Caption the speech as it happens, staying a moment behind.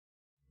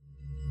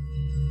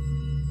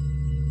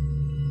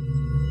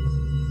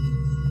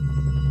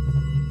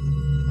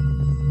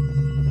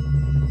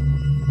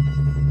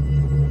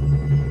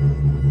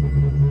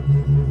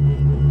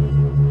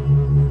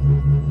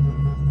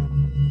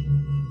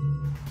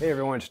Hey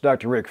everyone, it's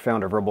Dr. Rick,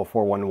 founder of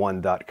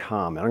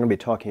Herbal411.com, and I'm going to be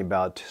talking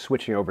about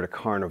switching over to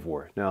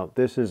carnivore. Now,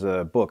 this is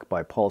a book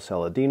by Paul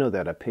Saladino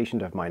that a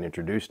patient of mine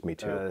introduced me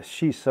to.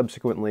 She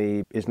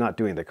subsequently is not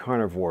doing the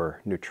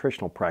carnivore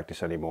nutritional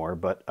practice anymore,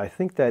 but I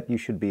think that you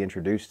should be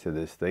introduced to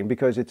this thing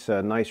because it's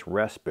a nice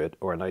respite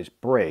or a nice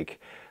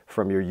break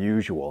from your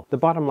usual. The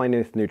bottom line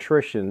with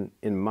nutrition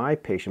in my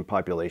patient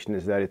population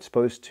is that it's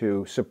supposed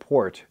to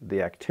support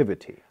the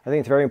activity. I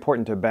think it's very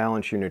important to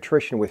balance your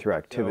nutrition with your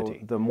activity.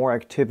 So the more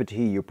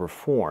activity you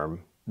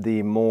perform,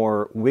 the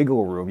more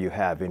wiggle room you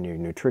have in your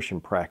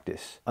nutrition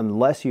practice,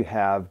 unless you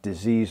have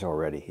disease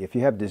already. If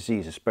you have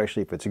disease,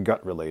 especially if it's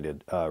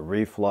gut-related,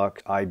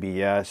 reflux,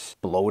 IBS,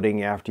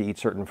 bloating after you eat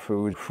certain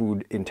food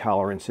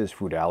intolerances,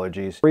 food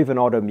allergies, or even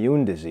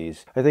autoimmune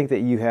disease, I think that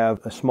you have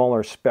a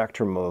smaller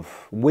spectrum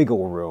of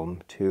wiggle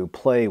room to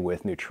play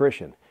with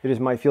nutrition. It is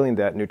my feeling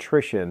that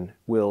nutrition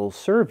will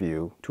serve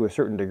you to a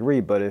certain degree,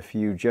 but if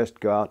you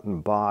just go out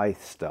and buy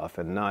stuff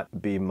and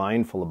not be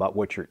mindful about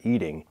what you're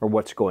eating or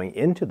what's going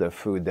into the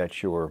food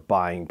that you're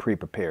buying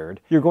pre-prepared,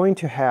 you're going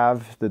to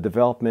have the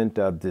development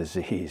of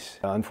disease.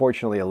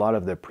 Unfortunately, a lot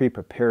of the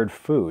pre-prepared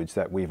foods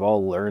that we've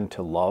all learned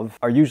to love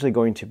are usually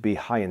going to be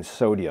high in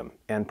sodium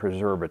and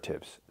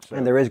preservatives.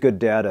 And there is good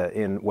data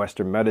in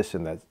Western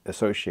medicine that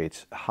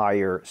associates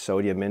higher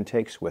sodium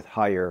intakes with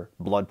higher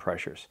blood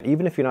pressures.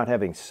 Even if you're not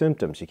having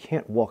symptoms, you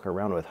can't walk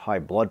around with high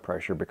blood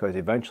pressure because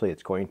eventually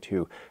it's going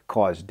to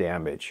cause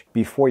damage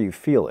before you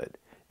feel it.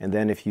 And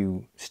then if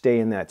you stay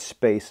in that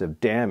space of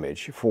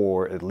damage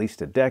for at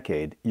least a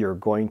decade, you're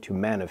going to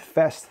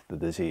manifest the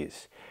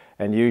disease.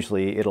 And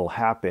usually it'll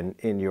happen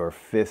in your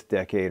 5th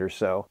decade or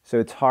so.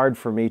 So it's hard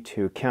for me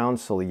to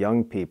counsel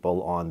young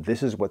people on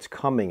this is what's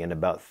coming in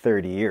about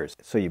 30 years.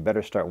 So you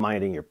better start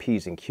minding your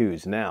P's and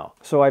Q's now.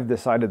 So I've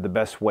decided the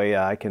best way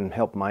I can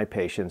help my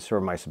patients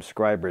or my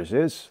subscribers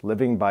is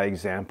living by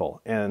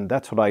example. And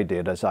that's what I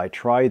did as I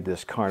tried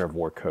this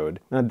carnivore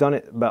code. And I've done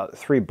it about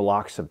 3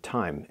 blocks of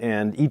time.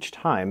 And each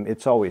time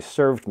it's always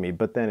served me,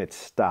 but then it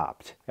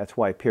stopped. That's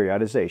why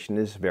periodization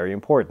is very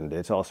important.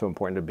 It's also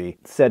important to be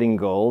setting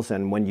goals,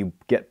 and when you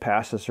get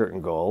past a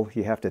certain goal,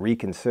 you have to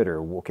reconsider,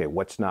 okay,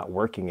 what's not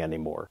working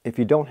anymore. If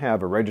you don't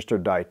have a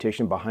registered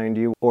dietitian behind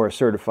you or a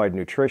certified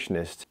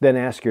nutritionist, then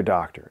ask your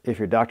doctor. If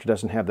your doctor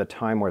doesn't have the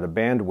time or the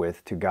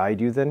bandwidth to guide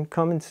you, then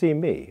come and see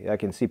me. I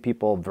can see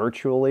people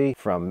virtually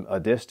from a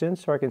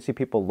distance, or I can see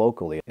people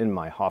locally in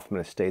my Hoffman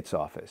Estates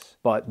office.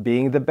 But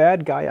being the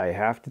bad guy, I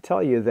have to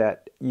tell you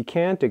that you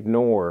can't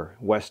ignore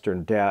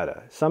Western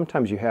data.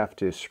 Sometimes you have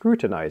to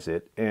scrutinize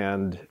it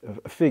and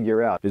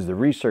figure out, is the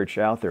research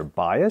out there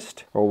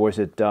biased, or was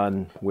it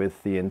done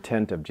with the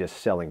intent of just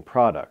selling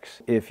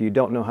products? If you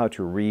don't know how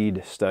to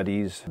read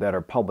studies that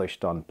are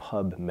published on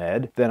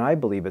PubMed, then I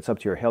believe it's up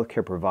to your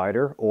healthcare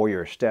provider or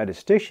your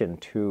statistician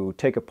to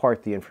take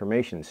apart the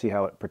information, see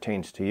how it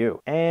pertains to you.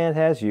 And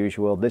as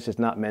usual, this is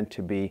not meant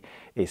to be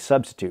a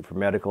substitute for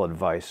medical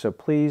advice, so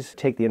please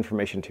take the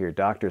information to your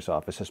doctor's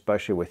office,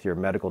 especially with your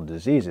medical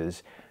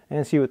diseases,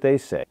 and see what they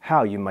say,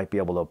 how you might be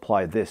able to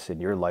apply this in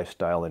your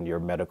lifestyle and your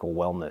medical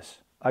wellness.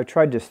 I've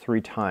tried this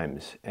 3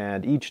 times,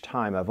 and each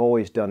time I've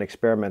always done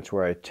experiments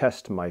where I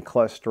test my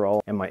cholesterol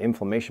and my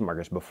inflammation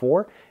markers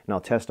before, and I'll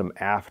test them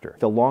after.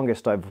 The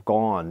longest I've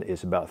gone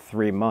is about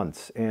 3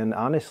 months, and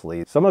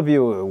honestly, some of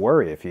you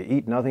worry if you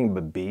eat nothing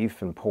but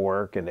beef and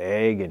pork and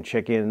egg and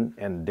chicken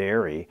and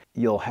dairy,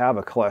 you'll have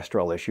a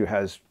cholesterol issue,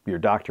 as your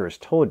doctor has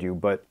told you,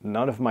 but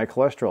none of my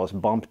cholesterol is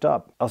bumped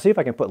up. I'll see if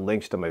I can put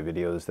links to my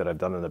videos that I've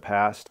done in the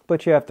past,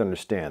 but you have to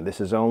understand,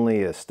 this is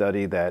only a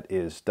study that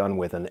is done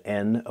with an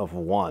N of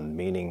 1,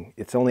 meaning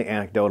it's only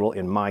anecdotal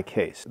in my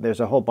case. There's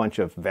a whole bunch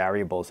of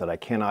variables that I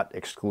cannot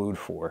exclude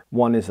for.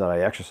 One is that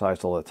I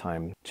exercise all the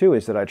time. 2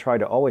 is that I try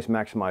to always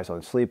maximize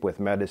on sleep with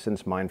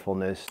medicines,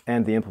 mindfulness,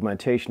 and the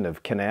implementation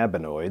of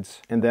cannabinoids.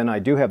 And then I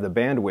do have the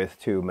bandwidth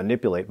to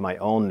manipulate my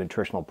own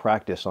nutritional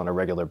practice on a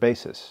regular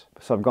basis.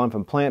 So I've gone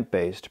from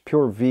plant-based,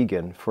 pure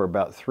vegan for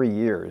about 3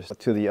 years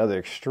to the other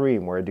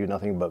extreme where I do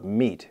nothing but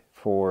meat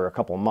for a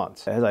couple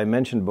months. As I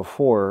mentioned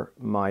before,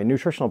 my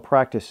nutritional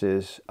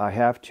practices, I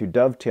have to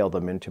dovetail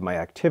them into my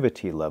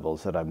activity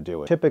levels that I'm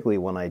doing. Typically,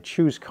 when I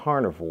choose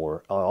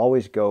carnivore, I'll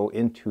always go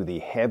into the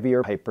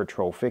heavier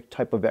hypertrophic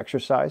type of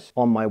exercise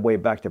on my way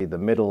back to the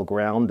middle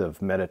ground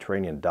of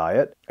Mediterranean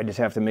diet. I just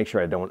have to make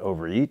sure I don't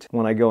overeat.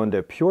 When I go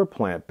into pure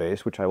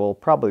plant-based, which I will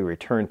probably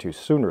return to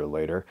sooner or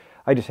later,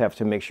 I just have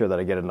to make sure that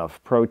I get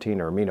enough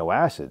protein or amino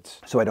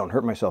acids so I don't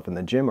hurt myself in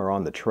the gym or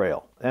on the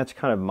trail. That's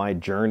kind of my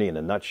journey in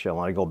a nutshell,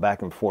 and I go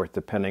back and forth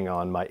depending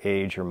on my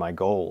age or my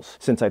goals.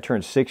 Since I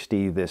turned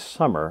 60 this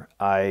summer,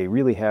 I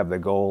really have the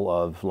goal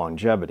of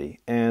longevity,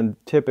 and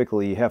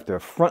typically you have to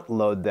front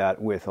load that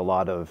with a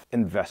lot of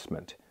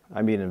investment.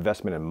 I mean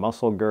investment in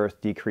muscle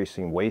girth,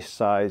 decreasing waist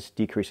size,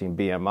 decreasing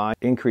BMI,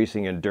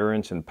 increasing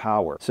endurance and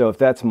power. So if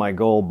that's my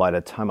goal by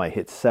the time I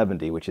hit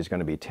 70, which is going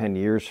to be 10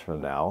 years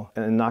from now,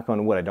 and knock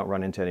on wood, I don't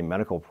run into any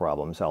medical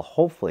problems, I'll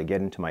hopefully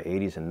get into my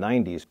 80s and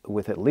 90s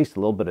with at least a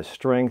little bit of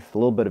strength, a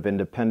little bit of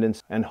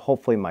independence, and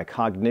hopefully my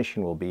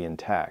cognition will be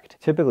intact.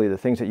 Typically, the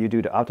things that you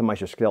do to optimize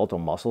your skeletal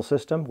muscle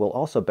system will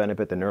also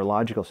benefit the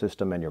neurological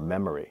system and your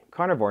memory.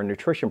 Carnivore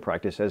nutrition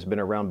practice has been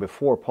around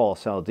before Paul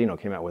Saladino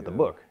came out with the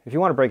book. If you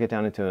want to break it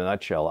down into a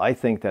nutshell, I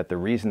think that the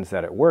reasons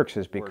that it works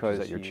is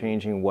because you're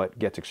changing what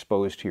gets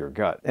exposed to your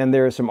gut. And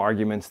there are some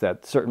arguments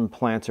that certain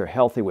plants are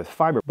healthy with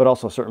fiber, but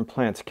also certain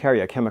plants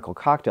carry a chemical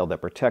cocktail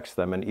that protects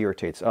them and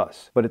irritates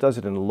us. But it does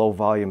it in a low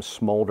volume,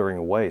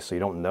 smoldering way, so you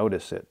don't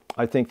notice it.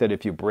 I think that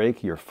if you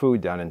break your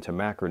food down into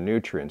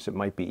macronutrients, it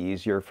might be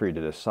easier for you to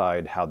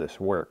decide how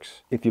this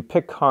works. If you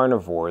pick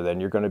carnivore,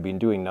 then you're going to be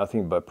doing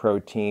nothing but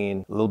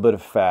protein, a little bit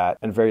of fat,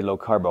 and very low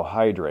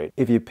carbohydrate.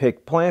 If you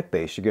pick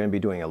plant-based, you're going to be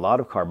doing a lot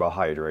of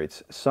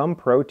carbohydrates, some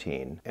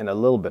protein, and a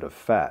little bit of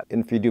fat.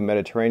 And if you do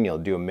Mediterranean, you'll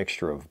do a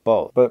mixture of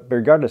both. But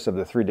regardless of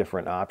the three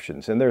different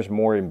options, and there's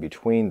more in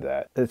between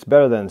that, it's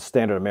better than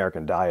standard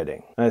American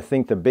dieting. And I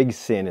think the big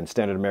sin in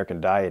standard American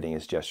dieting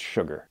is just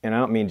sugar. And I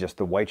don't mean just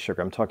the white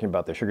sugar, I'm talking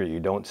about the sugar you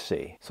don't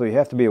see. So you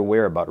have to be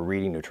aware about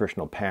reading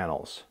nutritional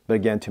panels. But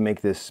again, to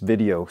make this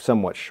video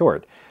somewhat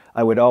short,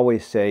 I would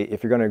always say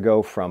if you're going to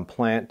go from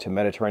plant to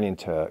Mediterranean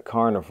to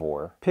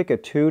carnivore, pick a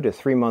 2 to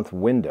 3 month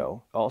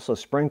window. Also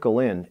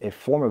sprinkle in a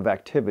form of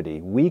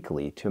activity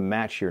weekly to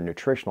match your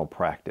nutritional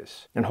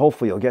practice. And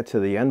hopefully you'll get to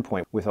the end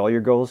point with all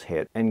your goals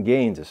hit and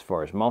gains as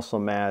far as muscle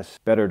mass,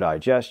 better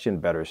digestion,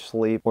 better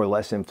sleep, or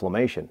less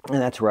inflammation. And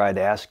that's where I'd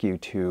ask you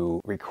to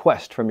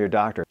request from your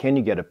doctor, can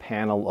you get a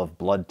panel of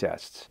blood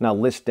tests? Now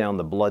list down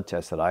the blood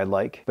tests that I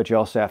like, but you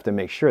also have to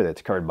make sure that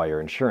it's covered by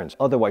your insurance.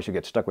 Otherwise you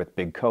get stuck with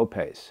big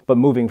copays. But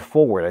moving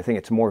forward, I think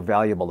it's more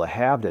valuable to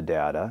have the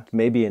data,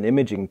 maybe an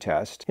imaging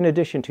test, in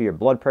addition to your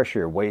blood pressure,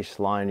 your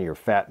waistline, your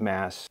fat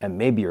mass, and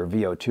maybe your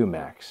VO2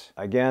 max.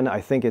 Again,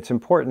 I think it's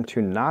important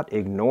to not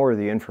ignore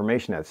the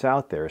information that's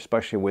out there,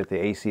 especially with the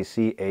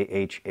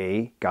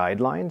ACC/AHA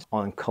guidelines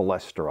on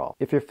cholesterol.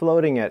 If you're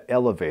floating at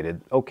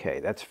elevated,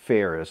 okay, that's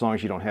fair as long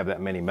as you don't have that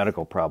many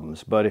medical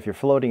problems. But if you're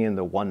floating in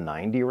the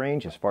 190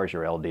 range as far as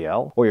your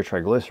LDL, or your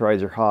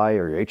triglycerides are high,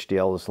 or your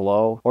HDL is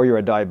low, or you're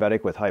a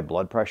diabetic with high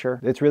blood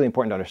pressure, it's really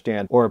important to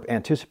understand or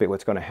anticipate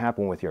what's going to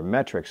happen with your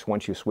metrics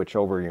once you switch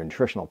over your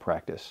nutritional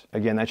practice.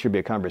 Again, that should be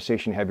a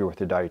conversation heavier with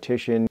your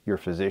dietitian, your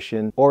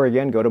physician, or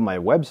again, go to my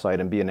website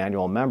and be an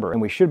annual member. And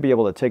we should be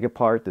able to take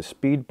apart the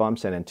speed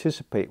bumps and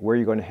anticipate where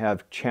you're going to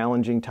have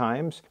challenging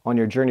times on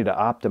your journey to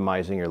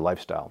optimizing your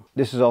lifestyle.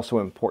 This is also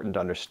important to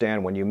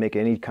understand when you make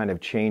any kind of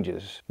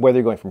changes, whether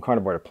you're going from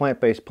carnivore to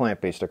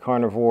plant-based to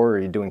carnivore, or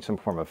you're doing some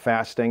form of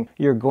fasting,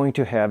 you're going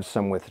to have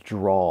some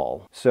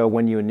withdrawal. So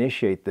when you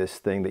initiate this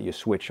thing that you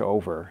switch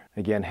over,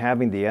 again,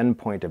 having the end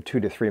point of 2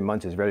 to 3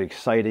 months is very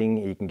exciting.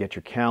 You can get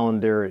your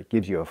calendar, it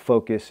gives you a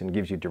focus and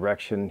gives you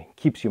direction,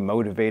 keeps you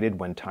motivated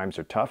when times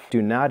are tough.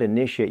 Do not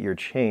initiate your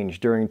change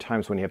during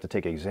times when you have to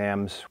take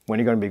exams, when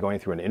you're going to be going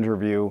through an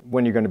interview,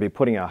 when you're going to be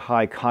putting a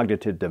high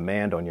cognitive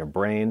demand on your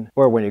brain,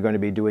 or when you're going to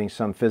be doing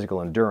some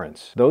physical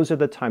endurance. Those are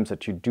the times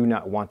that you do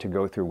not want to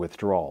go through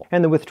withdrawal.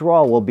 And the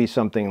withdrawal will be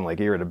something like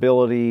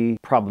irritability,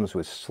 problems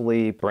with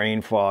sleep,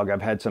 brain fog.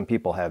 I've had some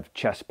people have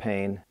chest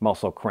pain,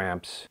 muscle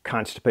cramps,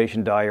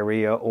 constipation,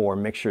 diarrhea, or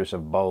mixtures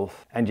of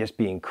both, and just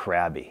being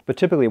crabby. But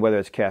typically, whether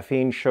it's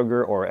caffeine,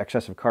 sugar, or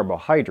excessive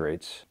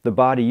carbohydrates, the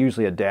body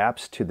usually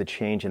adapts to the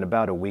change in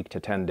about a week to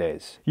 10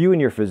 days. You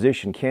and your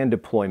physician can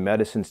deploy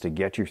medicines to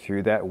get you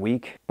through that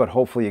week, but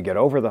hopefully you get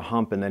over the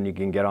hump and then you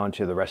can get on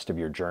to the rest of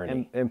your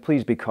journey. And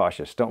please be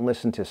cautious. Don't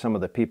listen to some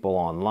of the people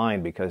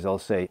online because they'll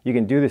say you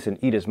can do this and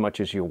eat as much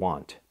as you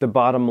want. The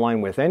bottom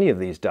line with any of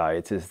these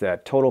diets is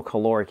that total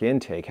caloric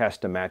intake has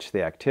to match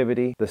the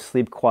activity, the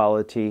sleep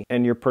quality,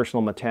 and your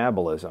personal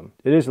metabolism.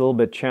 It is a little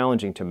bit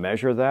challenging to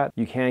measure that.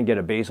 You can get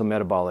a basal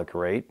metabolic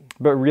rate,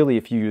 but really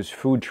if you use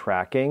food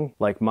tracking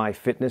like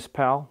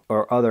MyFitnessPal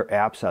or other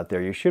apps out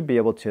there, you should be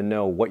able to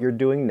know what you're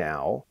doing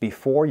now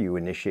before you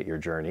initiate your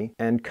journey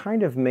and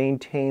kind of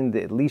maintain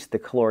at least the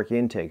caloric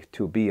intake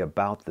to be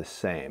about the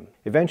same.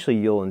 Eventually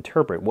you'll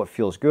interpret what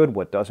feels good,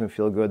 what doesn't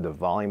feel good, the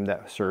volume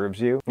that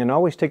serves you, and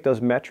always take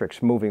those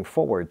metrics moving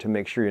forward to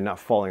make sure you're not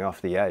falling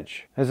off the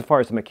edge. As far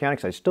as the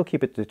mechanics, I'd still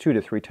keep it to 2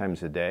 to 3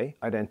 times a day.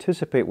 I'd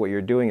anticipate what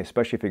you're doing,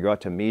 especially if you go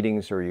out to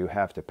meetings or you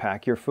have to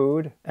pack your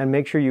food, and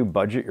make sure you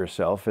budget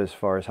yourself as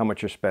far as how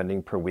much you're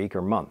spending per week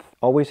or month.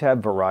 Always have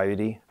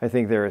variety. I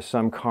think there are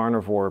some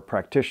carnivore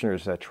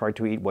practitioners that try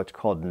to eat what's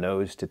called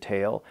nose to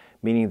tail,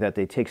 meaning that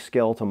they take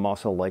skeletal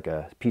muscle like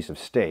a piece of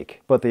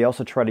steak, but they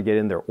also try to get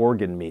in their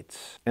organ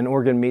meats. And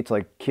organ meats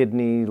like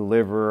kidney,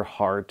 liver,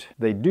 heart,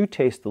 they do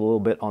taste a little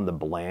bit on the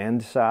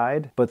bland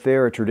side, but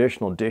there are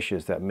traditional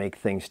dishes that make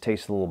things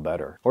taste a little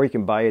better. Or you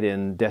can buy it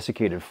in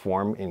desiccated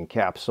form in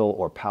capsule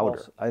or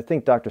powder. I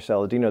think Dr.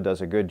 Saladino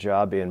does a good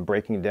job in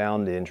breaking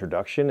down the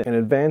introduction and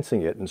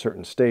advancing it in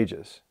certain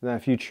stages. Now,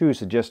 if you choose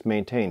to just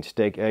maintain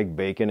steak, egg,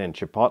 bacon, and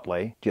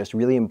chipotle, just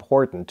really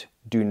important,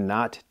 do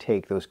not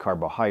take those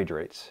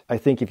carbohydrates. I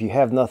think if you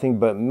have nothing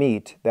but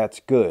meat, that's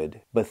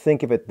good. But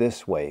think of it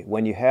this way.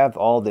 When you have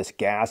all this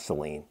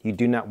gasoline, you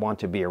do not want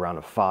to be around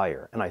a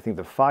fire. And I think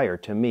the fire,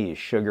 to me, is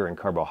sugar and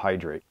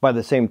carbohydrate. By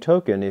the same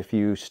token, if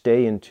you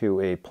stay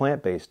into a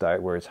plant-based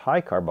diet where it's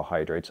high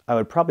carbohydrates, I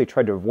would probably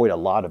try to avoid a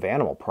lot of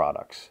animal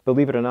products.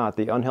 Believe it or not,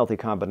 the unhealthy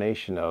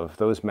combination of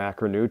those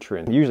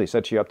macronutrients usually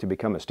sets you up to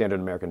become a standard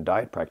American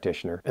diet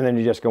practitioner. And then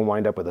you just go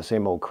wind up with the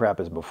same old crap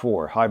as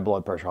before. High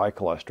blood pressure, high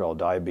cholesterol,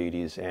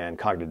 diabetes, and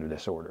cognitive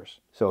disorders.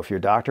 So if your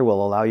doctor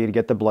will allow you to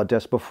get the blood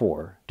test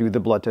before, do the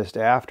blood test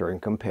after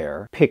and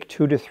compare, pick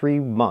 2 to 3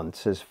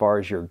 months as far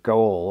as your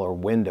goal or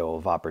window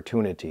of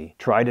opportunity.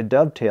 Try to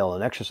dovetail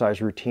an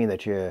exercise routine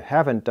that you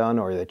haven't done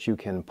or that you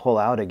can pull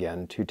out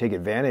again to take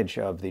advantage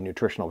of the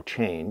nutritional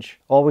change.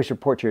 Always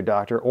report to your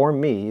doctor or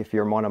me if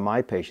you're one of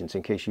my patients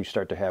in case you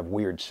start to have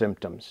weird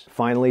symptoms.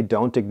 Finally,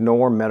 don't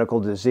ignore medical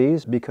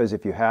disease, because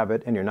if you have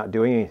it and you're not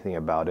doing anything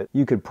about it,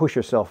 you could push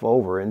yourself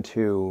over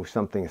into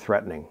something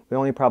threatening. The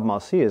only problem I'll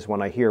see is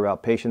when I hear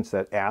about patients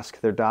that ask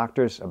their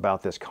doctors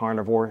about this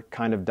carnivore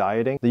kind of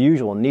dieting, the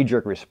usual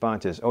knee-jerk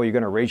response is, oh, you're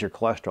going to raise your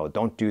cholesterol.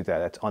 Don't do that.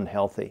 That's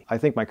unhealthy. I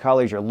think my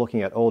colleagues are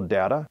looking at old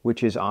data,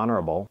 which is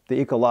honorable. The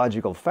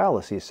ecological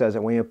fallacy says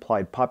that when you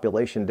applied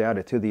population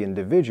data to the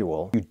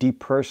individual, you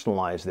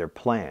depersonalize their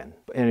plan.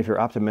 And if your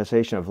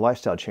optimization of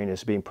lifestyle change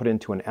is being put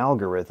into an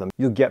algorithm,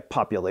 you'll get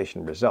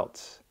population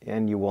results.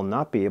 And you will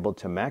not be able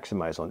to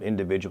maximize on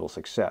individual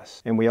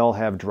success. And we all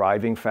have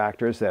driving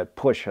factors that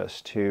push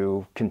us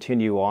to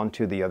continue on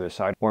to the other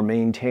side or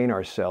maintain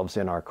ourselves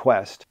in our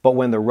quest. But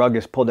when the rug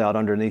is pulled out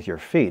underneath your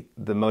feet,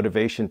 the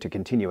motivation to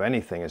continue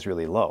anything is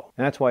really low.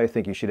 And that's why I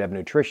think you should have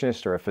a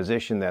nutritionist or a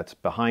physician that's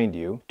behind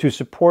you to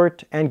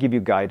support and give you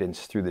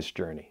guidance through this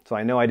journey. So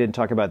I know I didn't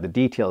talk about the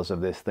details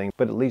of this thing,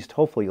 but at least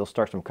hopefully you'll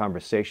start some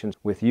conversations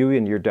with you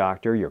and your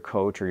doctor, your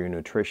coach, or your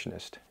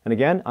nutritionist. And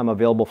again, I'm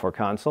available for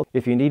consult.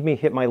 If you need me,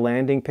 hit my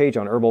landing page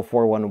on Herbal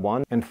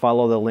 411 and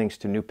follow the links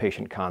to New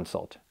Patient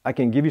Consult. I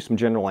can give you some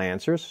general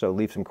answers, so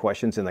leave some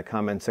questions in the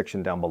comment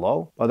section down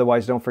below.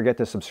 Otherwise, don't forget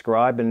to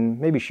subscribe and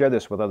maybe share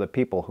this with other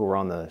people who are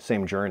on the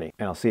same journey.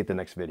 And I'll see you at the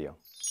next video.